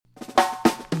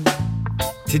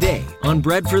Today on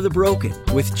Bread for the Broken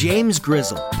with James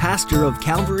Grizzle, pastor of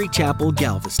Calvary Chapel,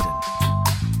 Galveston.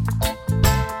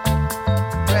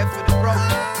 Bread for the broken.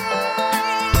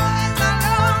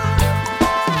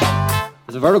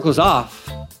 If the vertical's off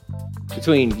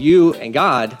between you and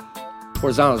God,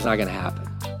 horizontal's not going to happen.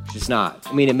 It's just not.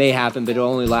 I mean, it may happen, but it'll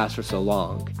only last for so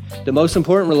long. The most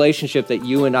important relationship that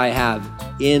you and I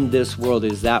have in this world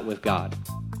is that with God.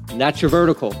 And that's your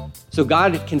vertical. So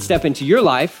God can step into your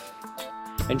life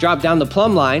and drop down the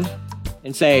plumb line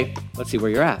and say, let's see where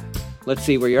you're at. Let's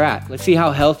see where you're at. Let's see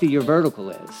how healthy your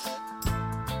vertical is.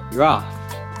 You're off.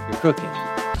 You're cooking.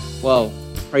 Well,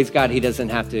 praise God, he doesn't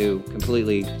have to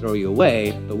completely throw you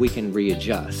away, but we can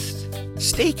readjust.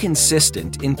 Stay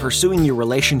consistent in pursuing your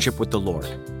relationship with the Lord.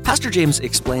 Pastor James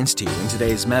explains to you in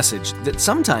today's message that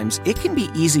sometimes it can be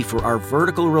easy for our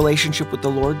vertical relationship with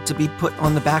the Lord to be put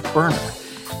on the back burner.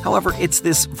 However, it's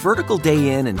this vertical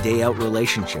day in and day out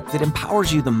relationship that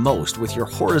empowers you the most with your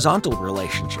horizontal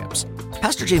relationships.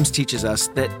 Pastor James teaches us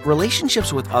that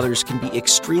relationships with others can be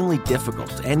extremely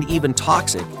difficult and even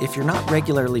toxic if you're not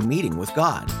regularly meeting with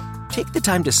God. Take the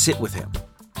time to sit with Him.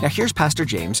 Now here's Pastor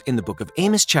James in the book of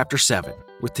Amos chapter 7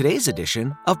 with today's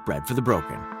edition of Bread for the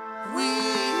Broken. We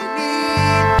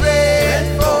need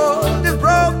bread for the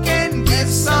broken. Give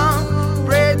some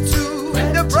bread to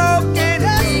the broken.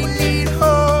 We need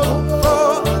hope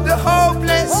for the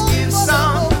hopeless. Give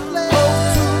some hope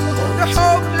to the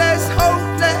hopeless.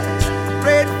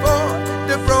 Bread for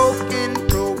the broken.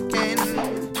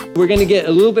 We're going to get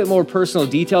a little bit more personal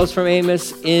details from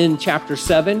Amos in chapter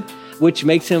 7, which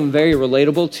makes him very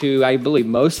relatable to, I believe,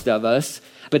 most of us.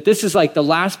 But this is like the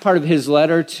last part of his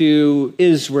letter to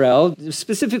Israel,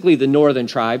 specifically the northern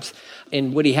tribes.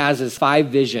 And what he has is 5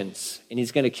 visions, and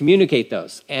he's going to communicate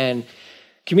those. And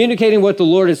communicating what the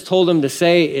Lord has told him to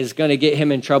say is going to get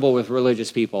him in trouble with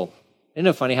religious people. Isn't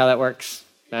it funny how that works?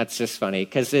 That's just funny,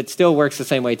 because it still works the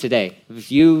same way today.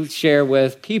 If you share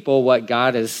with people what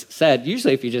God has said,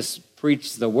 usually if you just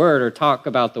preach the word or talk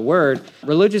about the word,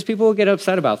 religious people will get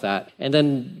upset about that. And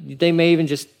then they may even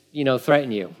just,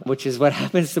 threaten you, which is what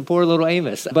happens to poor little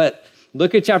Amos. But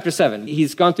look at chapter 7.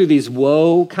 He's gone through these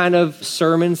woe kind of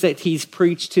sermons that he's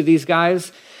preached to these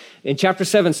guys. In chapter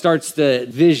 7 starts the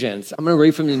visions. I'm going to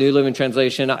read from the New Living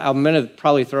Translation. I'm going to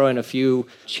probably throw in a few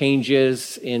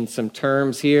changes in some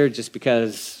terms here just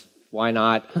because why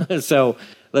not? So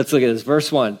let's look at this.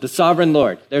 Verse 1, the sovereign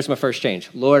Lord. There's my first change.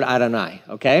 Lord Adonai,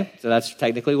 okay? So that's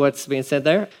technically what's being said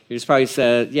there. You just probably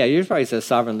said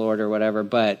sovereign Lord or whatever,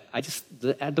 but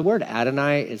the word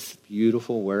Adonai is a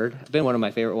beautiful word. It's been one of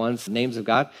my favorite ones, names of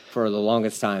God, for the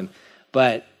longest time.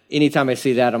 But anytime I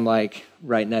see that, I'm like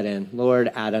writing that in. Lord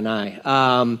Adonai.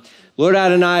 Lord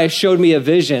Adonai showed me a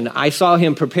vision. I saw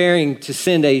him preparing to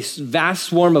send a vast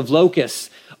swarm of locusts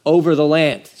over the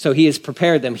land. So he has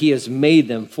prepared them. He has made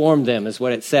them, formed them, is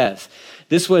what it says.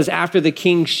 This was after the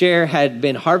king's share had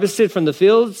been harvested from the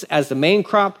fields as the main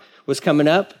crop was coming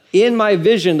up. In my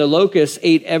vision, the locusts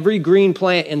ate every green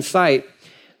plant in sight.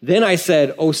 Then I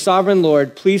said, O sovereign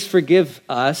Lord, please forgive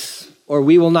us, or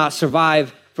we will not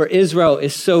survive, for Israel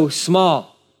is so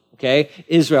small. Okay?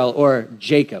 Israel or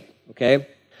Jacob. Okay?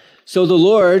 So the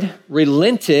Lord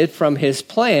relented from his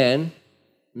plan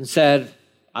and said,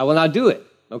 I will not do it.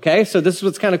 Okay, so this is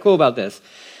what's kind of cool about this.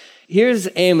 Here's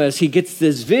Amos. He gets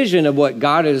this vision of what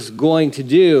God is going to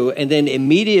do, and then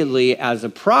immediately as a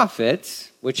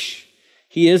prophet, which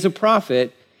he is a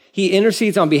prophet, he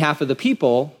intercedes on behalf of the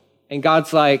people, and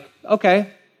God's like, okay,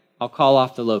 I'll call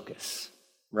off the locusts,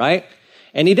 right?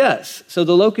 And he does. So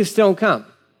the locusts don't come.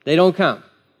 They don't come.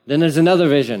 Then there's another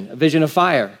vision, a vision of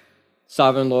fire.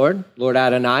 Sovereign Lord, Lord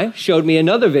Adonai, showed me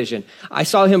another vision. I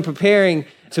saw him preparing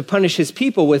to punish his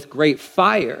people with great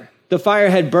fire. The fire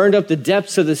had burned up the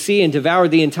depths of the sea and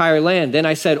devoured the entire land. Then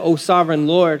I said, O sovereign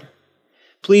Lord,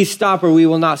 please stop or we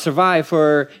will not survive,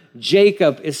 for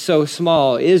Jacob is so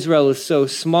small, Israel is so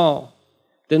small.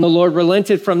 Then the Lord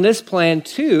relented from this plan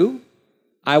too.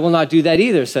 I will not do that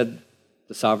either, said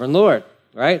the sovereign Lord,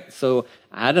 right? So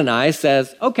Adonai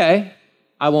says, okay,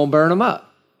 I won't burn them up,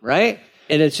 right?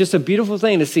 And it's just a beautiful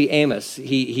thing to see Amos.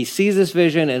 He sees this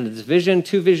vision, and this vision,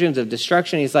 2 visions of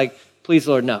destruction. He's like, please,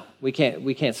 Lord, no, we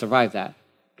can't survive that.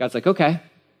 God's like, okay.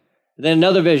 And then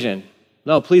another vision.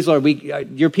 No, please, Lord,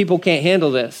 your people can't handle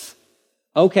this.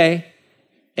 Okay.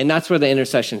 And that's where the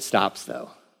intercession stops,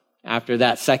 though, after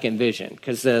that second vision.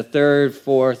 Because the 3rd,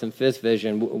 4th, and 5th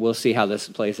vision, we'll see how this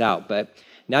plays out. But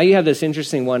now you have this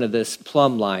interesting one of this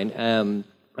plumb line.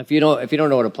 If you don't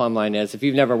know what a plumb line is, if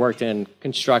you've never worked in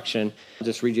construction, I'll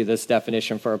just read you this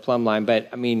definition for a plumb line. But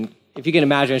I mean, if you can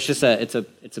imagine,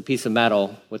 it's a piece of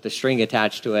metal with a string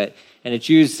attached to it, and it's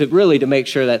used to make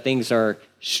sure that things are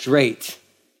straight,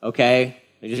 okay?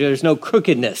 There's no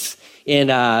crookedness in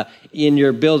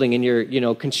your building, in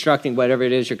your constructing whatever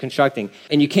it is you're constructing.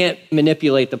 And you can't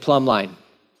manipulate the plumb line.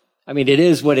 I mean, it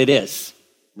is what it is,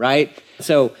 right?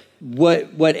 So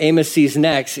what Amos sees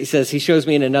next, he says, he shows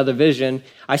me in another vision,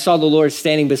 I saw the Lord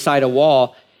standing beside a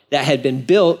wall that had been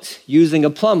built using a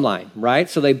plumb line, right?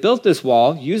 So they built this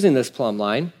wall using this plumb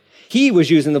line. He was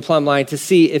using the plumb line to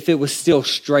see if it was still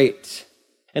straight.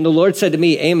 And the Lord said to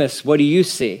me, Amos, what do you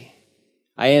see?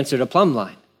 I answered, a plumb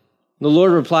line. The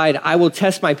Lord replied, I will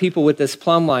test my people with this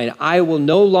plumb line. I will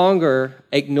no longer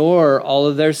ignore all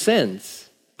of their sins.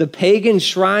 The pagan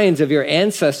shrines of your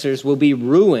ancestors will be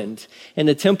ruined, and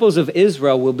the temples of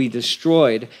Israel will be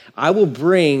destroyed. I will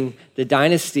bring the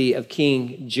dynasty of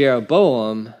King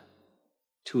Jeroboam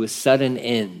to a sudden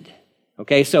end.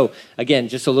 Okay, so again,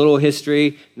 just a little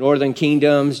history. Northern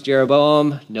kingdoms,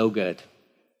 Jeroboam, no good.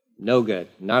 No good.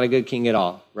 Not a good king at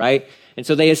all, right? And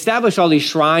so they established all these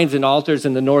shrines and altars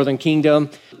in the northern kingdom.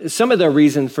 Some of their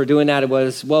reason for doing that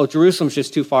was, well, Jerusalem's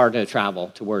just too far to travel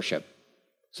to worship.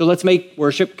 So let's make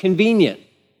worship convenient.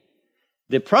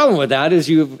 The problem with that is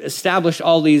you've established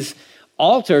all these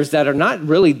altars that are not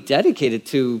really dedicated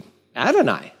to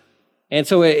Adonai. And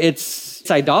so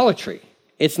it's idolatry.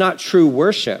 It's not true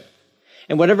worship.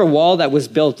 And whatever wall that was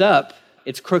built up,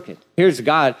 it's crooked. Here's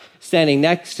God standing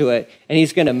next to it, and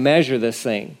he's going to measure this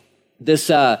thing.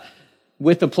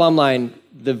 With the plumb line,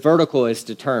 the vertical is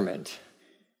determined.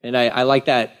 And I like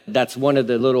that. That's one of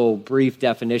the little brief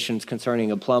definitions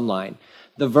concerning a plumb line.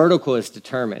 The vertical is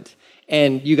determined.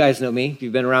 And you guys know me. If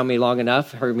you've been around me long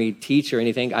enough, heard me teach or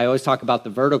anything, I always talk about the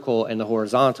vertical and the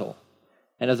horizontal.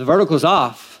 And if the vertical's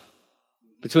off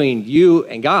between you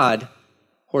and God,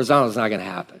 horizontal is not going to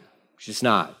happen. It's just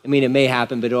not. I mean, it may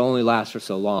happen, but it'll only last for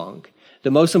so long. The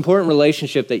most important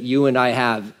relationship that you and I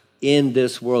have in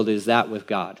this world is that with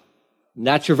God. And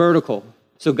that's your vertical.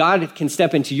 So God can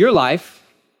step into your life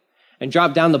and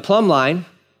drop down the plumb line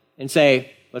and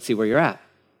say, let's see where you're at.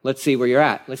 Let's see where you're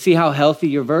at. Let's see how healthy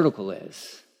your vertical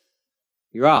is.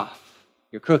 You're off.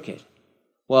 You're crooked.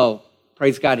 Well,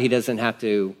 praise God, he doesn't have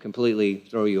to completely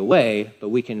throw you away, but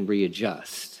we can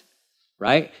readjust,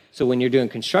 right? So when you're doing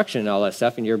construction and all that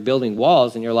stuff and you're building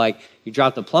walls and you're like, you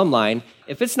drop the plumb line,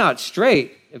 if it's not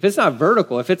straight, if it's not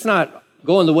vertical, if it's not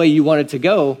going the way you want it to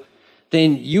go,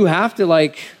 then you have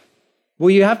to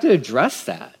you have to address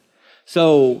that.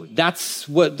 So that's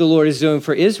what the Lord is doing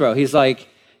for Israel. He's like,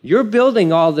 you're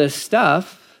building all this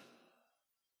stuff,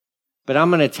 but I'm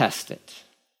going to test it.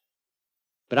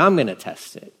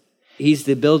 He's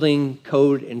the building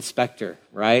code inspector,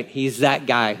 right? He's that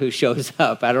guy who shows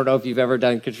up. I don't know if you've ever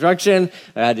done construction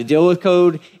or had to deal with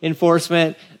code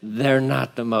enforcement. They're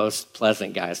not the most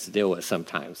pleasant guys to deal with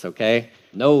sometimes, okay?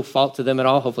 No fault to them at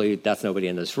all. Hopefully that's nobody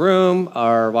in this room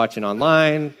or watching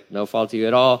online. No fault to you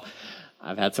at all.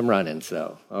 I've had some run-ins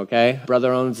though, okay?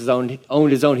 Brother owned his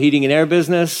own heating and air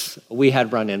business. We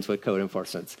had run-ins with code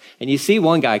enforcements. And you see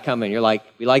one guy coming, you're like,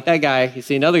 we like that guy. You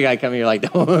see another guy coming, you're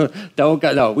like,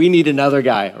 no, we need another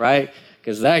guy, right?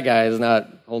 Because that guy is not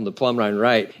holding the plumb line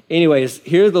right. Anyways,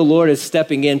 here the Lord is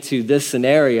stepping into this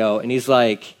scenario, and he's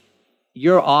like,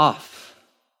 you're off.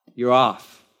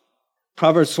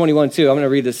 Proverbs 21:2, I'm going to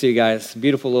read this to you guys.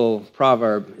 Beautiful little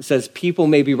proverb. It says, people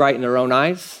may be right in their own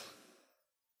eyes,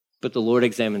 but the Lord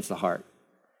examines the heart.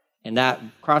 And that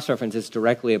cross-reference is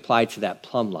directly applied to that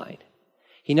plumb line.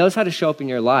 He knows how to show up in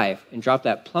your life and drop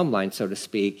that plumb line, so to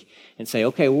speak, and say,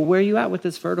 okay, well, where are you at with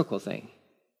this vertical thing?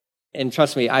 And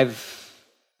trust me, I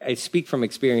speak from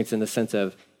experience in the sense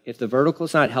of if the vertical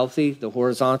is not healthy, the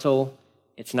horizontal,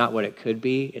 it's not what it could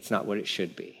be, it's not what it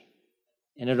should be.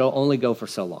 And it'll only go for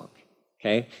so long,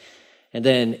 okay? And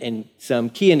then, and some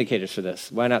key indicators for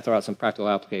this. Why not throw out some practical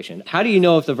application? How do you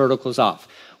know if the vertical is off?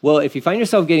 Well, if you find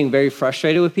yourself getting very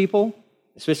frustrated with people,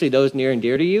 especially those near and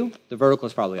dear to you, the vertical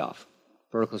is probably off.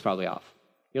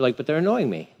 You're like, but they're annoying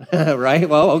me, right?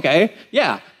 Well, okay,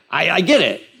 yeah, I get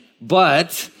it.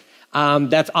 But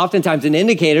that's oftentimes an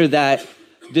indicator that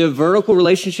the vertical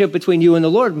relationship between you and the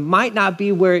Lord might not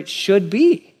be where it should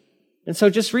be. And so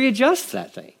just readjust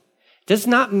that thing. It does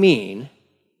not mean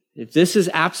if this is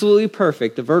absolutely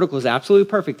perfect, the vertical is absolutely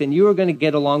perfect, then you are going to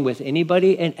get along with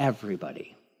anybody and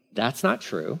everybody. That's not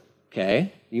true,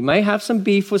 okay? You might have some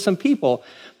beef with some people,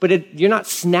 but you're not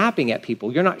snapping at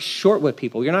people. You're not short with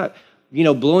people. You're not,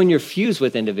 blowing your fuse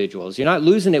with individuals. You're not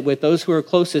losing it with those who are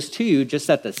closest to you just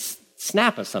at the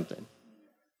snap of something.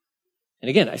 And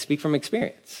again, I speak from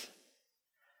experience.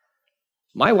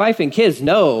 My wife and kids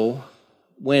know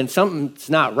when something's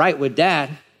not right with Dad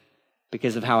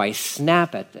because of how I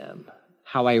snap at them,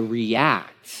 how I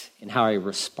react, and how I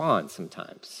respond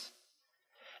sometimes.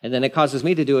 And then it causes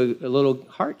me to do a little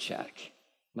heart check.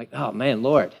 I'm like, oh man,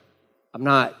 Lord,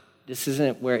 this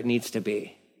isn't where it needs to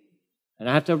be. And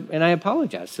I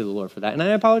apologize to the Lord for that. And I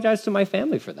apologize to my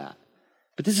family for that.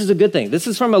 But this is a good thing. This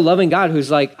is from a loving God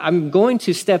who's like, I'm going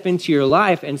to step into your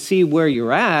life and see where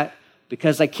you're at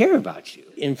because I care about you.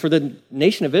 And for the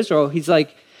nation of Israel, he's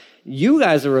like, you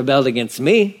guys have rebelled against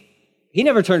me. He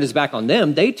never turned his back on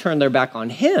them. They turned their back on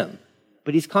him.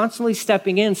 But he's constantly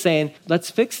stepping in saying,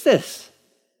 let's fix this.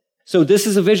 So this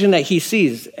is a vision that he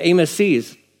sees, Amos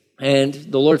sees. And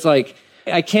the Lord's like,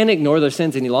 I can't ignore their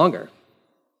sins any longer.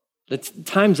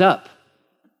 Time's up.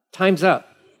 Time's up.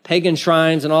 Pagan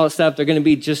shrines and all that stuff, they're going to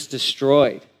be just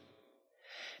destroyed.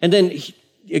 And then,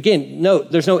 again,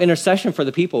 note, there's no intercession for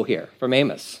the people here from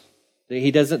Amos.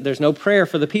 There's no prayer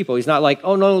for the people. He's not like,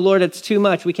 oh no, Lord, it's too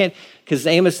much. We can't, because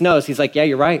Amos knows. He's like, yeah,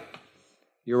 you're right.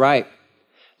 You're right.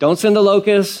 Don't send the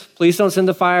locusts. Please don't send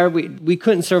the fire. We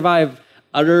couldn't survive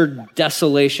utter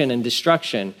desolation and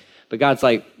destruction. But God's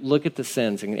like, look at the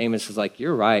sins. And Amos is like,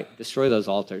 you're right. Destroy those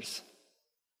altars.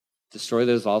 Destroy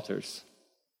those altars.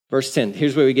 Verse 10,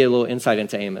 here's where we get a little insight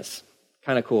into Amos.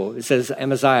 Kind of cool. It says,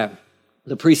 Amaziah,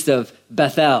 the priest of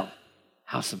Bethel,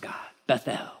 house of God,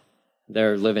 Bethel.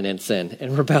 They're living in sin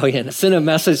and rebellion. Sent a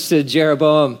message to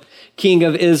Jeroboam, king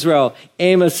of Israel.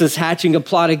 Amos is hatching a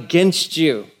plot against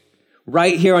you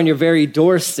right here on your very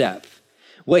doorstep.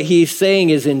 What he's saying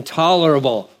is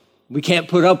intolerable. We can't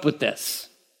put up with this.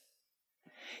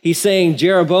 He's saying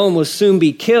Jeroboam will soon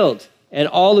be killed and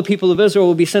all the people of Israel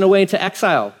will be sent away into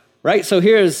exile, right? So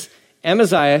here's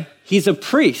Amaziah. He's a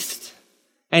priest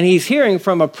and he's hearing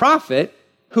from a prophet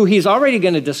who he's already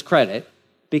going to discredit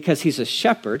because he's a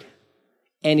shepherd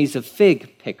and he's a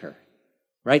fig picker,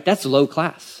 right? That's low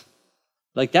class.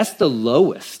 Like that's the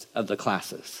lowest of the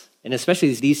classes. And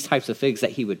especially these types of figs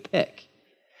that he would pick.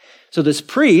 So this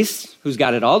priest who's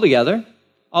got it all together,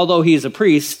 although he's a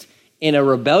priest in a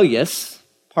rebellious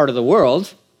part of the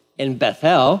world, in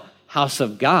Bethel, house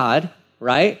of God,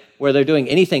 right? Where they're doing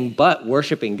anything but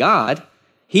worshiping God.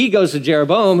 He goes to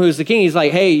Jeroboam, who's the king. He's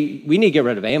like, hey, we need to get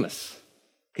rid of Amos.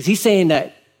 Because he's saying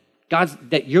that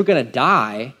that you're going to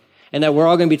die and that we're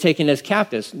all going to be taken as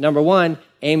captives. Number one,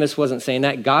 Amos wasn't saying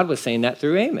that. God was saying that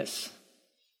through Amos.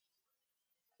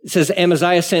 It says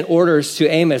Amaziah sent orders to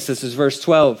Amos. This is verse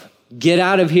 12. Get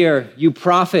out of here, you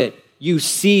prophet, you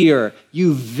seer,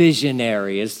 you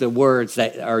visionary is the words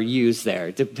that are used there.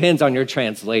 It depends on your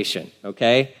translation,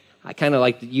 okay? I kind of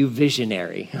like you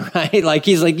visionary, right? Like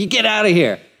he's like, you get out of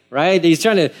here, right? He's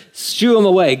trying to shoo him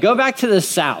away. Go back to the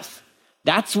south.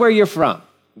 That's where you're from.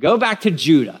 Go back to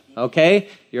Judah, okay?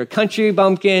 You're a country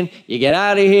bumpkin. You get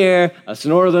out of here. Us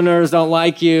northerners don't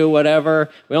like you, whatever.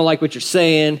 We don't like what you're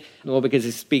saying. Well, because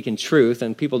he's speaking truth,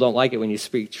 and people don't like it when you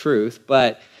speak truth.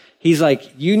 But he's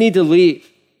like, you need to leave.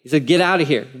 He said, get out of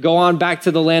here. Go on back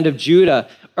to the land of Judah.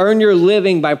 Earn your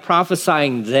living by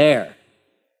prophesying there.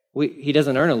 He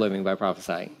doesn't earn a living by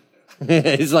prophesying.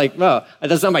 He's like, no,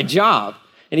 that's not my job.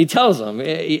 And he tells them,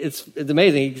 it's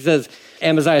amazing. He says,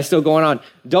 Amaziah is still going on.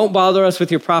 Don't bother us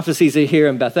with your prophecies here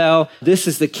in Bethel. This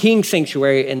is the king's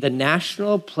sanctuary and the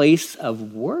national place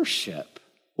of worship.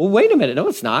 Well, wait a minute. No,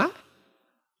 it's not.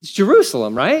 It's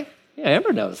Jerusalem, right? Yeah,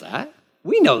 Amber knows that.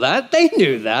 We know that. They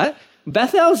knew that.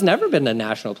 Bethel's never been the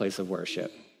national place of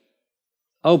worship.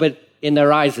 Oh, but in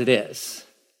their eyes it is.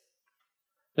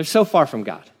 They're so far from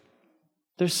God.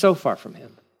 They're so far from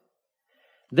him.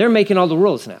 They're making all the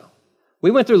rules now.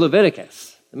 We went through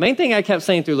Leviticus. The main thing I kept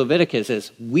saying through Leviticus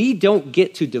is we don't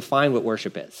get to define what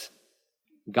worship is.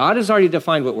 God has already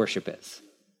defined what worship is.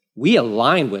 We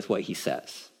align with what he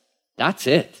says. That's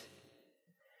it.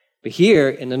 But here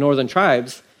in the northern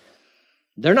tribes,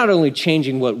 they're not only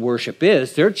changing what worship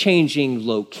is, they're changing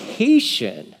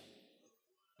location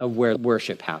of where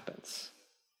worship happens.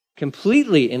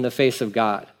 Completely in the face of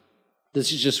God.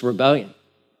 This is just rebellion.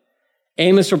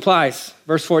 Amos replies,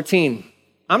 verse 14,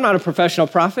 I'm not a professional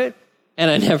prophet, and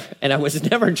I was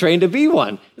never trained to be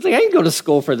one. It's like, I didn't go to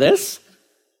school for this.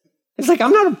 It's like,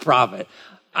 I'm not a prophet.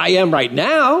 I am right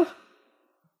now,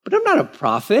 but I'm not a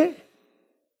prophet.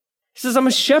 He says, I'm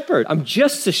a shepherd. I'm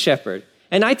just a shepherd,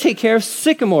 and I take care of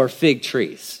sycamore fig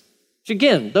trees. Which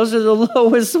again, those are the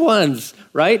lowest ones,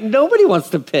 right? Nobody wants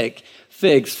to pick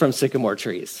figs from sycamore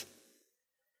trees.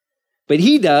 But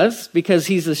he does because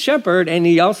he's a shepherd, and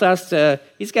he also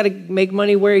he's got to make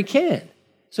money where he can.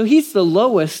 So he's the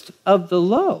lowest of the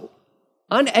low,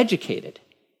 uneducated,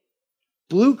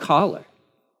 blue collar,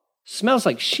 smells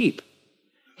like sheep.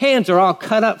 Hands are all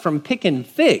cut up from picking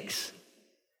figs.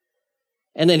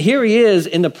 And then here he is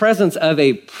in the presence of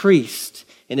a priest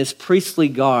in his priestly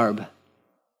garb,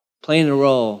 playing a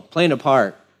role, playing a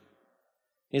part.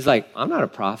 He's like, I'm not a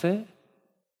prophet.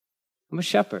 I'm a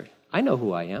shepherd. I know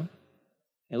who I am.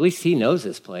 At least he knows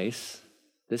this place.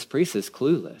 This priest is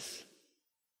clueless.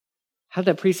 How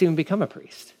did that priest even become a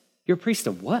priest? You're a priest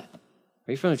of what?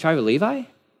 Are you from the tribe of Levi?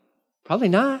 Probably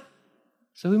not.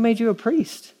 So who made you a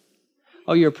priest?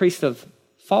 Oh, you're a priest of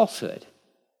falsehood.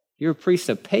 You're a priest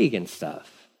of pagan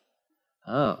stuff.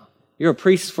 Oh, you're a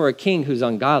priest for a king who's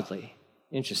ungodly.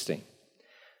 Interesting.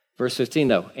 Verse 15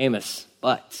 though, Amos,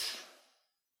 but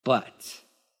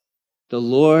the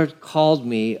Lord called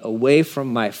me away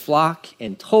from my flock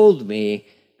and told me,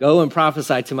 go and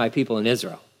prophesy to my people in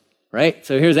Israel, right?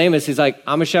 So here's Amos. He's like,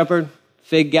 I'm a shepherd,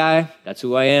 fig guy. That's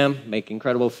who I am. Make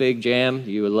incredible fig jam.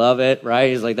 You would love it, right?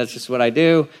 He's like, that's just what I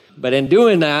do. But in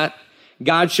doing that,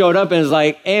 God showed up and is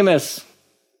like, Amos,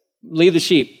 leave the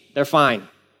sheep. They're fine.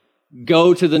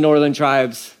 Go to the northern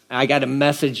tribes. I got a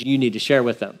message you need to share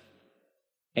with them.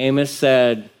 Amos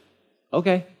said,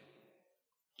 okay.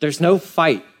 There's no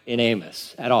fight in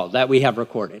Amos at all that we have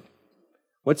recorded.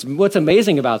 What's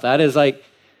amazing about that is like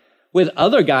with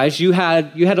other guys, you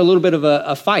had a little bit of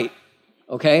a fight,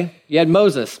 okay? You had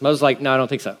Moses. Moses like, no, I don't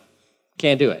think so.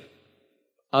 Can't do it.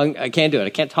 I can't do it. I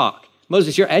can't talk.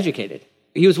 Moses, you're educated.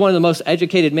 He was one of the most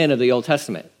educated men of the Old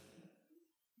Testament.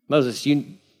 Moses,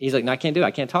 he's like, no, I can't do it.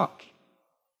 I can't talk.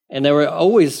 And there were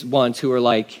always ones who were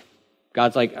like,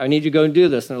 God's like, I need you to go and do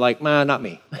this. And they're like, nah, not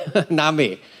me. Not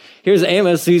me. Here's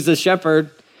Amos. He's the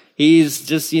shepherd. He's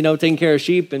just, taking care of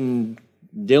sheep and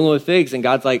dealing with figs. And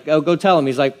God's like, oh, go tell him.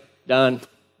 He's like, done.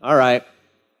 All right.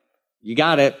 You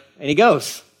got it. And he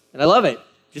goes. And I love it.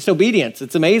 Just obedience.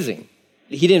 It's amazing.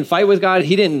 He didn't fight with God.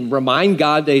 He didn't remind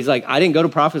God that he's like, I didn't go to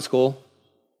prophet school.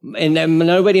 And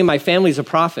nobody in my family is a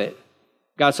prophet.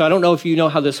 God, so I don't know if you know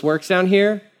how this works down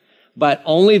here, but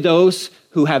only those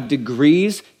who have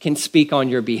degrees can speak on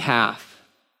your behalf.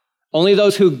 Only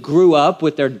those who grew up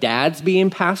with their dads being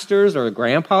pastors or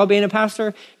grandpa being a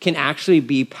pastor can actually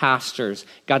be pastors.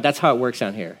 God, that's how it works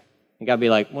down here. And God be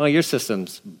like, well, your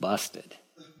system's busted.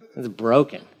 It's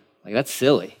broken. Like, that's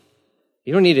silly.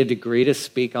 You don't need a degree to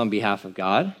speak on behalf of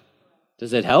God.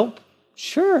 Does it help?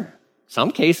 Sure.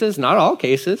 Some cases, not all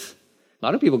cases. A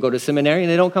lot of people go to seminary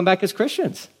and they don't come back as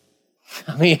Christians.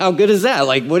 I mean, how good is that?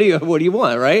 Like, what do you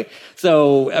want, right?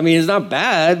 So, I mean, it's not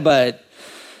bad, but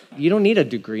you don't need a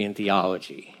degree in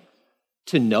theology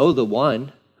to know the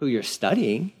one who you're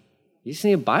studying. You just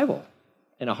need a Bible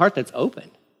and a heart that's open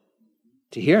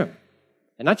to hear him.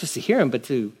 And not just to hear him, but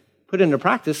to put into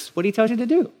practice what he tells you to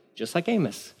do, just like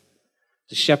Amos.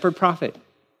 The shepherd prophet,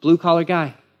 blue-collar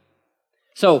guy.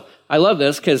 So I love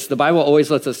this because the Bible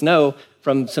always lets us know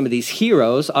from some of these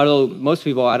heroes, although most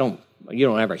people, you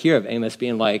don't ever hear of Amos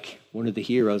being like one of the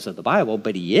heroes of the Bible,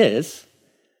 but he is.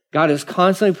 God is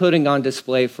constantly putting on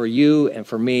display for you and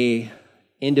for me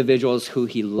individuals who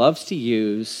he loves to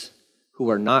use who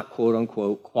are not quote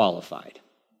unquote qualified.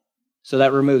 So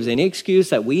that removes any excuse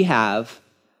that we have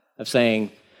of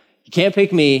saying, you can't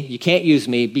pick me, you can't use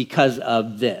me because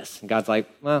of this. And God's like,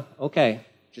 well, okay,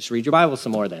 just read your Bible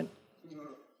some more then.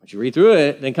 Once you read through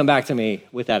it, then come back to me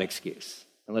with that excuse.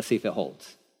 And let's see if it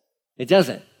holds. It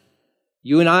doesn't.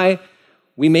 You and I,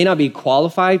 we may not be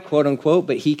qualified, quote unquote,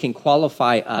 but he can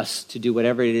qualify us to do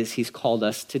whatever it is he's called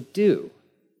us to do.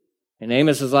 And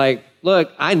Amos is like,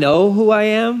 look, I know who I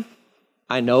am.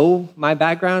 I know my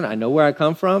background. I know where I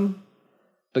come from.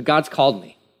 But God's called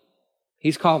me.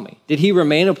 He's called me. Did he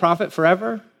remain a prophet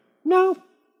forever? No.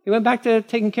 He went back to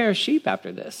taking care of sheep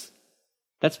after this.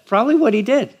 That's probably what he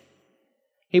did.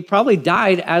 He probably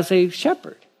died as a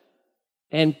shepherd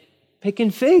and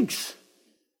picking figs.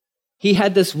 He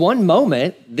had this one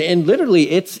moment, and literally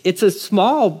it's a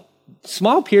small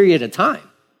period of time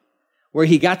where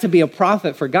he got to be a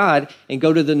prophet for God and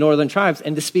go to the northern tribes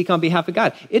and to speak on behalf of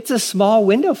God. It's a small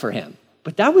window for him,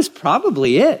 but that was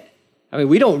probably it. I mean,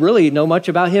 we don't really know much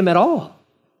about him at all,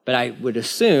 but I would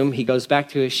assume he goes back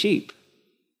to his sheep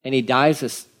and he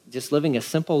dies just living a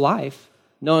simple life,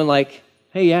 knowing like,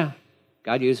 hey, yeah,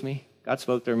 God used me. God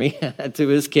spoke through me to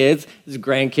his kids, his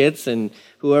grandkids, and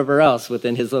whoever else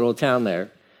within his little town there.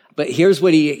 But here's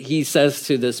what he says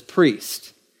to this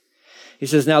priest. He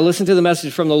says, now listen to the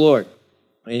message from the Lord.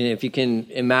 And if you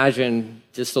can imagine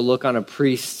just the look on a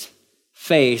priest's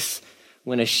face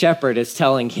when a shepherd is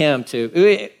telling him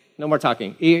to, no more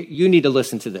talking, you need to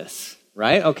listen to this,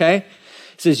 right? Okay?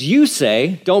 It says, you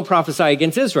say, don't prophesy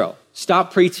against Israel.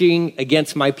 Stop preaching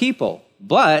against my people.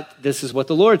 But this is what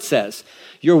the Lord says.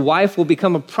 Your wife will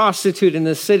become a prostitute in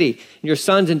this city. And your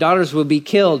sons and daughters will be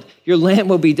killed. Your land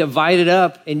will be divided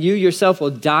up, and you yourself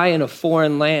will die in a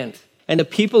foreign land. And the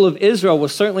people of Israel will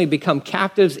certainly become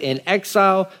captives in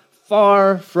exile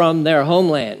far from their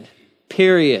homeland.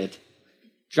 Period.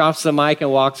 drops the mic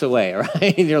and walks away,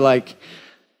 right? And you're like,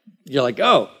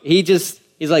 oh, he's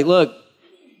like, look,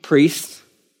 priest,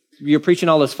 you're preaching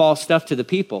all this false stuff to the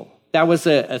people. That was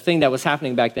a thing that was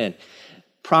happening back then.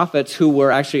 Prophets who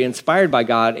were actually inspired by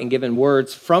God and given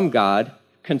words from God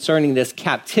concerning this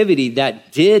captivity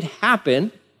that did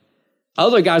happen.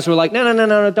 Other guys were like,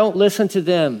 no, don't listen to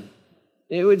them.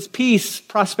 It was peace,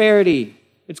 prosperity.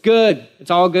 It's good.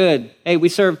 It's all good. Hey, we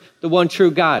serve the one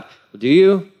true God. Well, do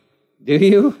you? Do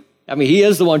you? I mean, he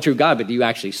is the one true God, but do you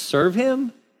actually serve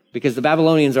him? Because the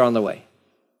Babylonians are on the way.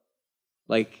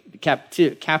 Like the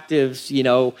captives,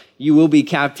 you will be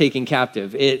taken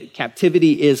captive.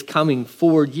 Captivity is coming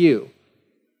for you.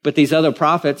 But these other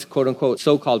prophets, quote unquote,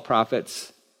 so-called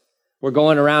prophets, were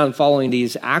going around following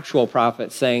these actual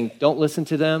prophets saying, don't listen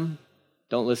to them.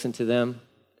 Don't listen to them.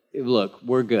 Look,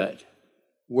 we're good.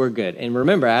 We're good. And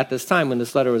remember, at this time when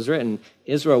this letter was written,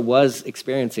 Israel was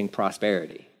experiencing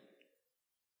prosperity.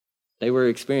 They were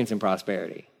experiencing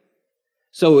prosperity.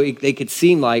 So they could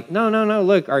seem like, no,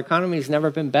 look, our economy's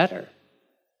never been better.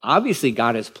 Obviously,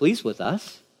 God is pleased with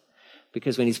us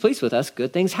because when he's pleased with us,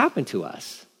 good things happen to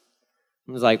us.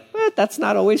 I was like, well, that's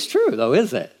not always true, though,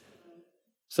 is it?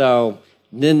 So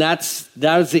then that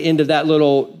was the end of that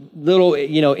little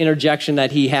interjection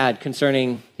that he had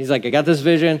concerning, he's like, I got this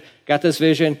vision.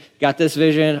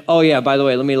 Oh, yeah, by the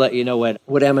way, let me let you know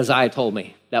what Amaziah told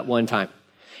me that one time.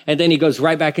 And then he goes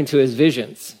right back into his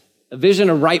visions. A vision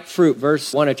of ripe fruit,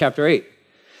 verse 1 of chapter 8.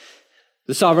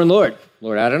 The sovereign Lord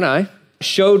Adonai,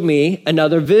 showed me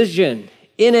another vision.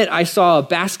 In it, I saw a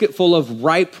basket full of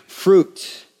ripe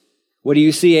fruit. What do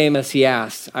you see, Amos? He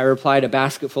asked. I replied, a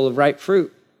basket full of ripe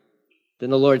fruit. Then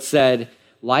the Lord said,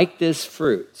 like this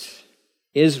fruit,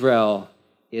 Israel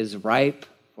is ripe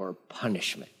for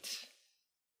punishment.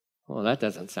 Well, that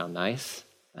doesn't sound nice.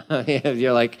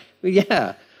 You're like, well,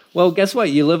 yeah. Well, guess what?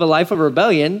 You live a life of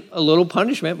rebellion, a little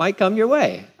punishment might come your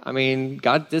way. I mean,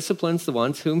 God disciplines the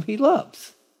ones whom he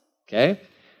loves, okay?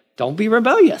 Don't be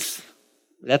rebellious.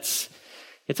 It's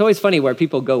always funny where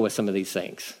people go with some of these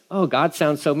things. Oh, God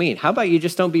sounds so mean. How about you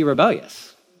just don't be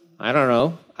rebellious? I don't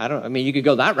know. I mean, you could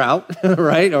go that route,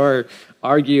 right? Or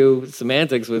argue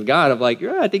semantics with God of like,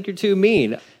 I think you're too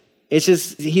mean. It's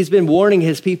just, he's been warning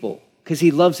his people because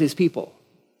he loves his people.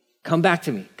 Come back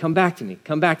to me,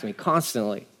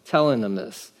 constantly telling them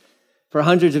this for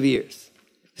hundreds of years.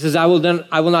 He says, I will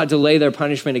not delay their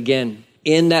punishment again.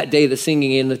 In that day, the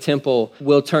singing in the temple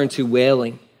will turn to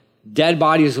wailing. Dead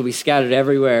bodies will be scattered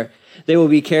everywhere. They will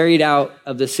be carried out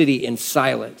of the city in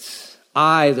silence.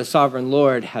 I, the sovereign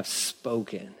Lord, have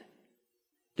spoken.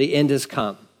 The end has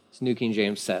come, as New King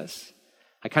James says.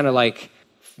 I kind of like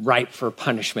ripe for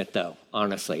punishment, though,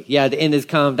 honestly. Yeah, the end has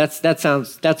come. that's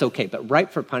okay, but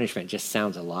ripe for punishment just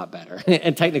sounds a lot better.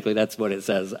 And technically, that's what it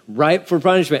says. Ripe for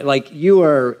punishment. Like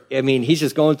he's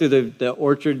just going through the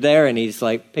orchard there, and he's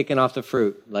like picking off the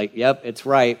fruit. Like, yep, it's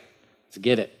ripe. Let's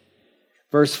get it.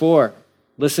 Verse 4,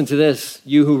 listen to this.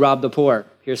 You who rob the poor.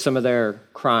 Here's some of their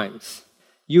crimes.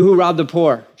 You who rob the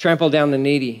poor, trample down the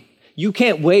needy. You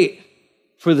can't wait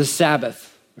for the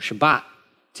Sabbath or Shabbat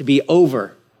to be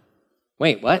over.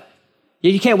 Wait, what?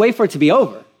 Yeah, you can't wait for it to be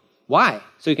over. Why?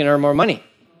 So you can earn more money.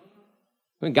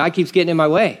 I mean, God keeps getting in my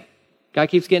way. God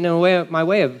keeps getting in my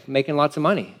way of making lots of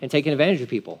money and taking advantage of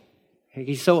people.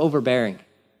 He's so overbearing,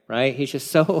 right? He's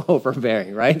just so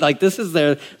overbearing, right? Like this is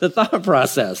the thought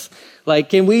process. Like,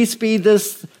 can we speed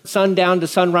this sundown to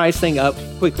sunrise thing up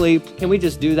quickly? Can we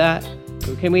just do that?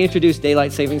 Can we introduce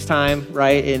daylight savings time,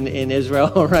 right, in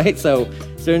Israel, right? So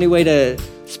is there any way to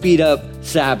speed up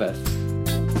Sabbath?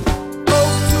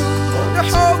 The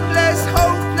hopeless,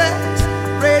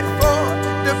 pray for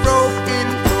the broken.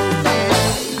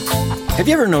 Have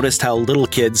you ever noticed how little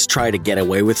kids try to get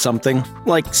away with something?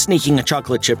 Like sneaking a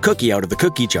chocolate chip cookie out of the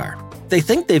cookie jar. They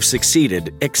think they've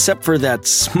succeeded, except for that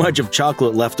smudge of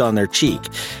chocolate left on their cheek.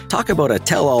 Talk about a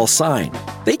tell-all sign.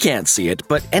 They can't see it,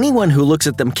 but anyone who looks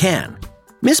at them can.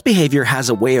 Misbehavior has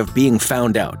a way of being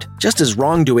found out, just as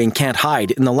wrongdoing can't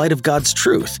hide in the light of God's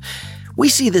truth. We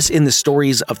see this in the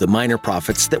stories of the minor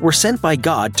prophets that were sent by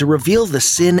God to reveal the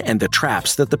sin and the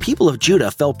traps that the people of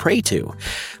Judah fell prey to.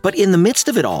 But in the midst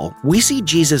of it all, we see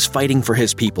Jesus fighting for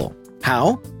his people.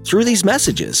 How? Through these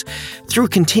messages. Through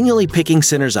continually picking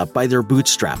sinners up by their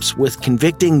bootstraps with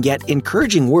convicting yet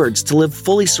encouraging words to live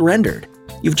fully surrendered.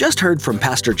 You've just heard from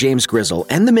Pastor James Grizzle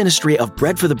and the ministry of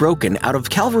Bread for the Broken out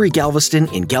of Calvary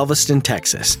Galveston in Galveston,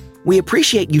 Texas. We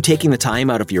appreciate you taking the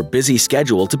time out of your busy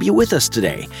schedule to be with us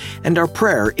today, and our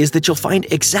prayer is that you'll find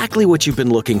exactly what you've been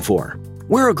looking for.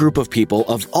 We're a group of people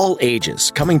of all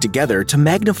ages coming together to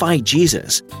magnify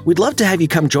Jesus. We'd love to have you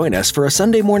come join us for a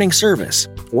Sunday morning service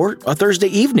or a Thursday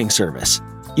evening service.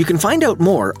 You can find out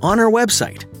more on our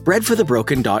website,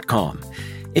 breadforthebroken.com.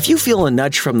 If you feel a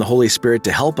nudge from the Holy Spirit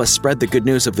to help us spread the good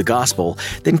news of the gospel,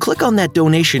 then click on that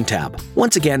donation tab.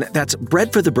 Once again, that's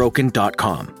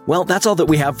breadforthebroken.com. Well, that's all that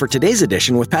we have for today's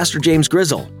edition with Pastor James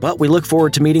Grizzle, but we look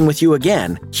forward to meeting with you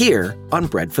again here on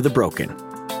Bread for the Broken.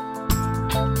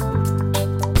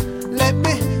 Let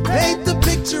me paint the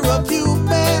picture of you.